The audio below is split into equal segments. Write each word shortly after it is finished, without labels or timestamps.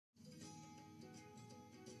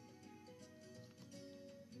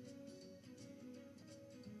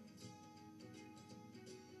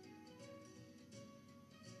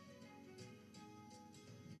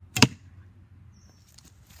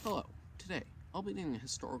I'll be doing a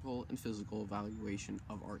historical and physical evaluation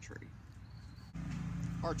of archery.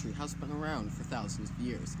 Archery has been around for thousands of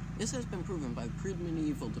years. This has been proven by the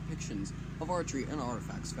pre-medieval depictions of archery and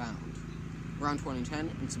artifacts found. Around 2010,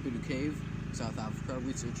 in Sabutu Cave, South Africa,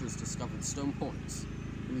 researchers discovered stone points.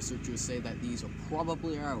 The researchers say that these are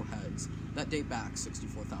probably arrowheads that date back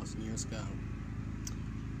 64,000 years ago.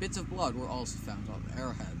 Bits of blood were also found on the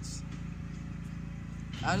arrowheads.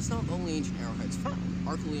 That is not the only ancient arrowheads found.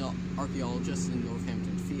 Archaeologists in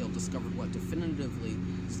Northampton Field discovered what definitively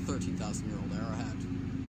is a 13,000-year-old arrowhead.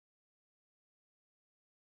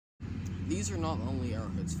 These are not the only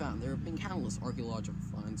arrowheads found. There have been countless archaeological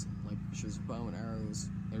finds, like pictures of bow and arrows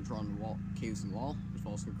that are drawn in caves and wall in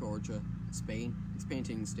Falsca, Georgia, Spain. Its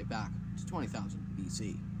paintings date back to 20,000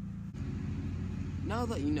 BC. Now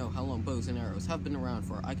that you know how long bows and arrows have been around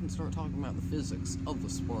for, I can start talking about the physics of the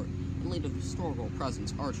sport and later the historical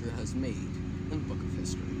presence archery has made in the book of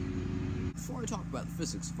history. Before I talk about the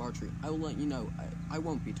physics of archery, I will let you know I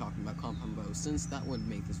won't be talking about compound bows, since that would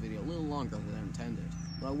make this video a little longer than intended,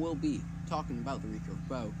 but I will be talking about the recurve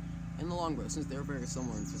bow and the longbow, since they are very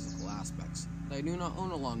similar in physical aspects. But I do not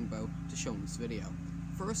own a longbow to show in this video.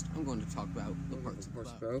 First, I'm going to talk about the parts of the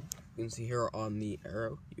bow. You can see here on the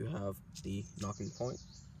arrow, you have the knocking point,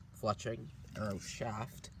 fletching, arrow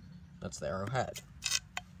shaft, that's the arrow head.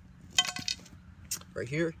 Right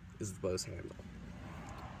here is the bow's handle.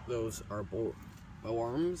 Those are bow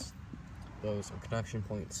arms, those are connection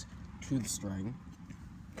points to the string,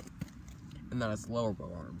 and that is the lower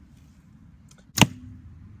bow arm. To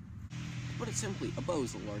put it simply, a bow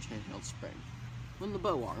is a large handheld spring. When the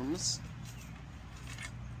bow arms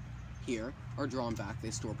here are drawn back, they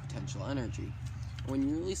store potential energy. When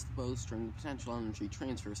you release the bowstring, the potential energy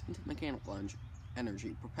transfers into mechanical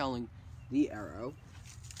energy, propelling the arrow,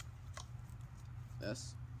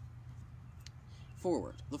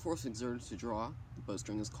 forward. The force exerted to draw the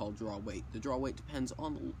bowstring is called draw weight. The draw weight depends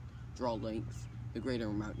on the draw length. The greater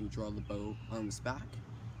amount you draw the bow arms back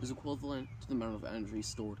is equivalent to the amount of energy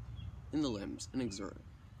stored in the limbs and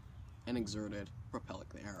exerted propelling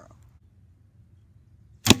the arrow.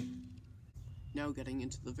 Now getting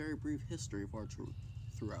into the very brief history of archery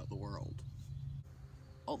throughout the world.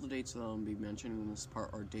 All the dates that I'll be mentioning in this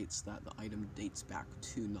part are dates that the item dates back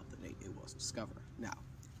to, not the date it was discovered. Now,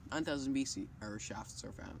 9,000 BC, arrow shafts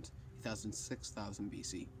are found. 6,000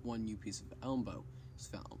 BC, one new piece of elm bow is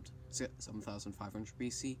found. 7,500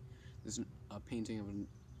 BC, there's a painting of an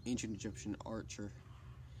ancient Egyptian archer.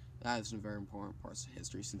 That is a very important part of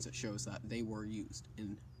history, since it shows that they were used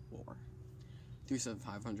in war.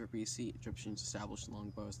 3,500 BC, Egyptians established the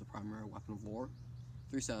longbow as the primary weapon of war.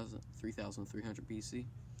 3,300 BC,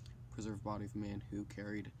 preserved body of a man who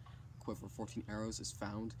carried a quiver of 14 arrows is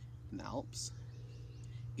found in the Alps.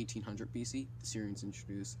 1800 BC, the Syrians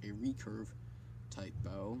introduced a recurve type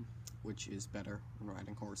bow, which is better when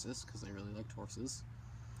riding horses, because they really liked horses.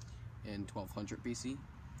 In 1200 BC,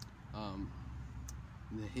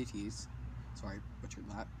 the Hittites, butchered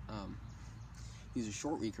that, use a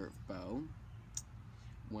short recurve bow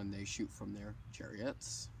when they shoot from their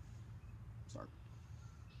chariots.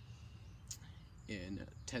 In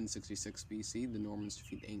 1066 BC, the Normans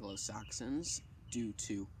defeat the Anglo-Saxons due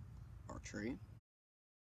to archery.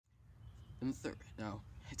 Now,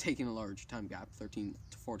 taking a large time gap, 13th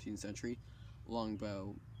to 14th century,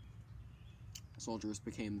 longbow soldiers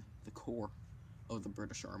became the core of the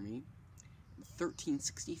British Army. In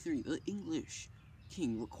 1363, the English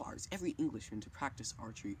king requires every Englishman to practice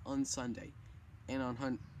archery on Sunday and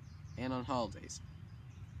on holidays.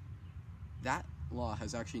 That law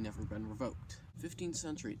has actually never been revoked. 15th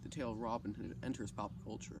century, the tale of Robin Hood enters pop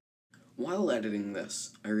culture. While editing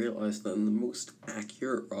this, I realized that the most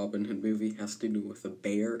accurate Robin Hood movie has to do with a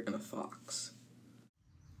bear and a fox.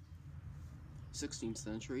 16th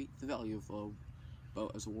century, the value of a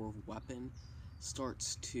bow as a war weapon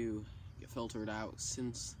starts to get filtered out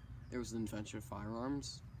since there was the invention of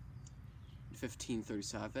firearms. In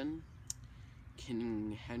 1537,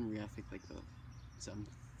 King Henry, I think like the 7th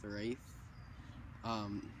or 8th,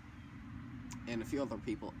 and a few other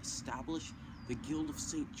people established the Guild of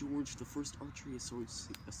St. George, the first archery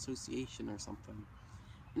association or something.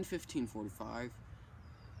 In 1545,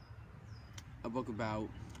 a book about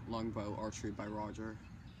longbow archery by Roger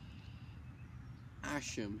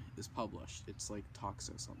Ascham is published. It's like talks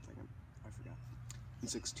or something, I forgot. In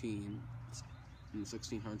the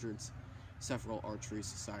 1600s, several archery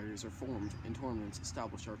societies are formed, and tournaments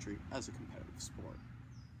establish archery as a competitive sport.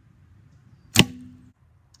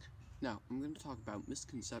 Now, I'm going to talk about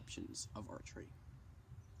misconceptions of archery.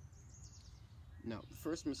 Now, the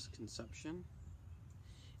first misconception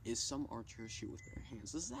is some archers shoot with bare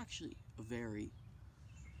hands. This is actually a very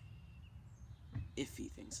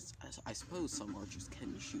iffy thing, since I suppose some archers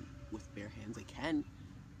can shoot with bare hands. They can,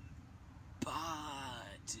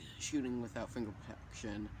 but shooting without finger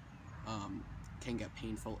protection can get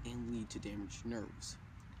painful and lead to damaged nerves.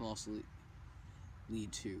 It can also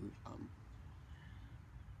lead to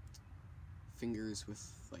fingers with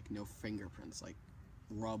like no fingerprints, like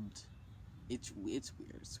rubbed. It's weird.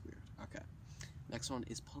 Okay. Next one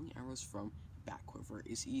is pulling arrows from back quiver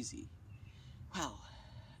is easy. Well,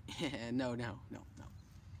 no.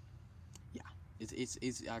 Yeah,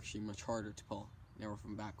 it's actually much harder to pull an arrow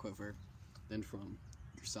from back quiver than from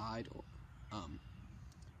your side. Or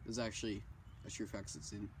there's actually a true fact.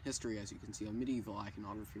 It's in history, as you can see on medieval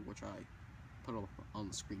iconography, which I put up on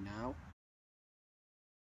the screen now,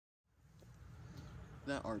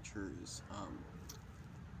 that archers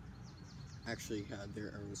actually had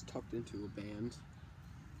their arrows tucked into a band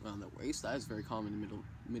around their waist. That is very common in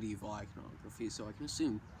medieval iconography, so I can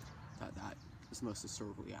assume that that is the most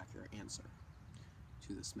historically accurate answer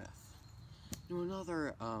to this myth. Now,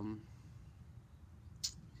 another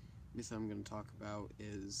myth I'm going to talk about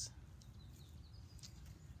is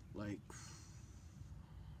like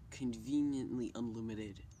conveniently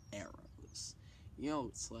unlimited arrows. You know,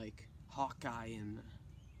 it's like Hawkeye in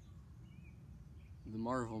the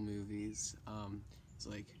Marvel movies. It's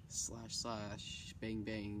like slash bang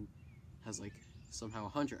bang has like somehow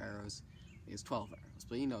 100 arrows. He has 12 arrows,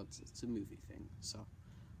 but you know, it's a movie thing, so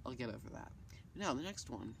I'll get over that. Now the next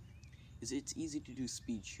one is it's easy to do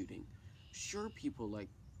speed shooting. Sure, people like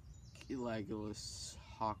Legolas,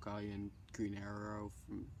 Hawkeye, and Green Arrow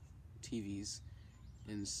from TVs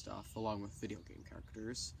and stuff, along with video game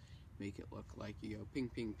characters, make it look like you go ping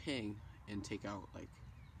ping ping and take out like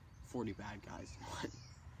 40 bad guys in one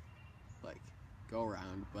like go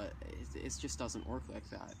around, but it just doesn't work like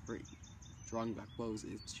that. Drawing back bows,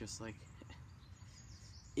 it's just like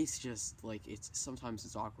it's sometimes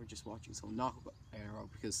it's awkward just watching someone knock an arrow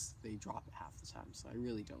because they drop it half the time. So I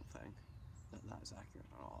really don't think that is accurate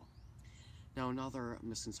at all. Now, another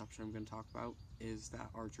misconception I'm going to talk about is that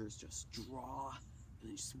archers just draw and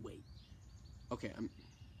then just wait. Okay,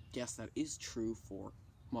 yes, that is true for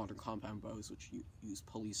modern compound bows, which you use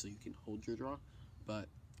pulleys so you can hold your draw, but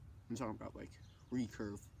I'm talking about like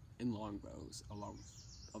recurve and long bows, along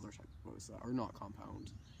with other type of bows that are not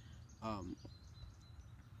compound.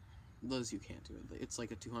 Those you can't do it. It's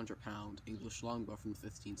like a 200-pound English longbow from the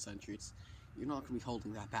 15th century. You're not going to be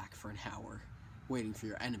holding that back for an hour, waiting for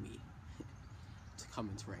your enemy to come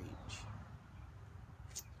into range.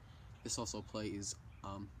 This also plays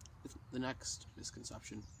with the next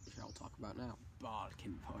misconception, which I'll talk about now.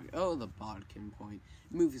 Bodkin point. Oh, the bodkin point.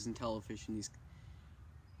 In movies and television, these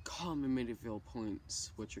common medieval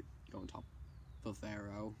points, which are on top of the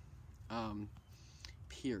arrow,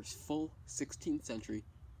 pierce full 16th century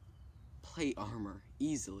plate armor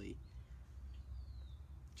easily.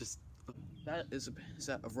 Just that is a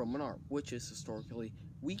set of Roman art, which is historically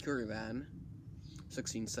weaker than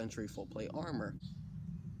 16th century full plate armor.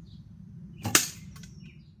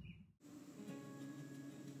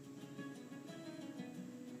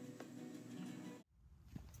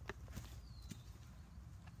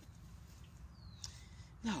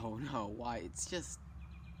 No, why?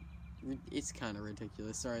 It's kind of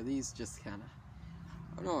ridiculous. Sorry, these just kind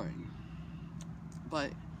of annoying.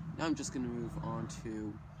 But now I'm just going to move on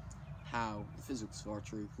to how the physics of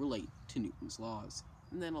archery relate to Newton's laws,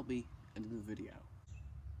 and then I'll be ending the video.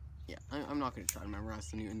 Yeah, I'm not going to try to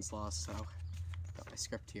memorize the Newton's laws, so got my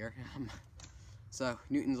script here. So,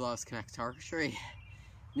 Newton's laws connect to archery.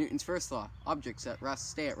 Newton's first law: objects at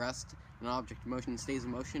rest stay at rest, and an object in motion stays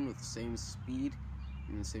in motion with the same speed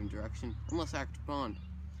in the same direction, unless acted upon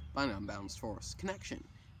by an unbalanced force. Connection: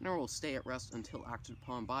 an arrow will stay at rest until acted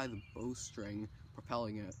upon by the bowstring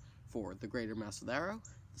propelling it forward. The greater mass of the arrow,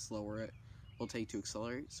 the slower it will take to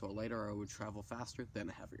accelerate, so a lighter arrow would travel faster than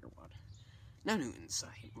a heavier one. Now Newton's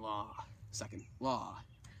second law.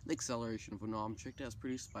 The acceleration of an object as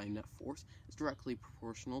produced by a net force is directly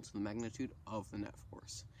proportional to the magnitude of the net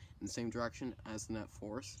force, in the same direction as the net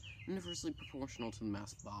force, and inversely proportional to the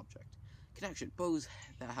mass of the object. Connection: bows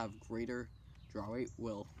that have greater draw weight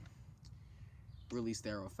will release the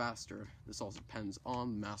arrow faster. This also depends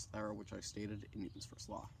on the mass of the arrow, which I stated in Newton's first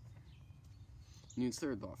law. Newton's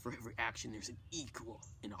third law: for every action there's an equal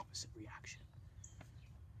and opposite reaction.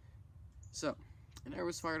 So, an arrow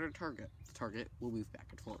is fired at a target. The target will move back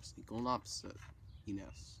and forth, equal and opposite.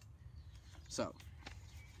 So,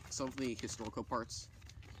 some of the historical parts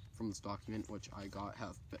from this document, which I got,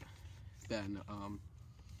 have been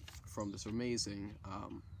from this amazing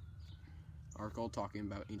article talking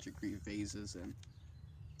about ancient Greek vases and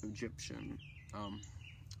Egyptian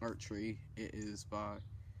archery. It is by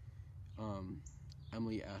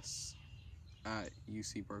Emily S. at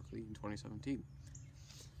UC Berkeley in 2017.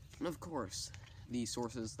 And of course, the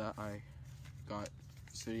sources that I got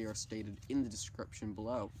for this video are stated in the description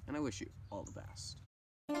below, and I wish you all the best.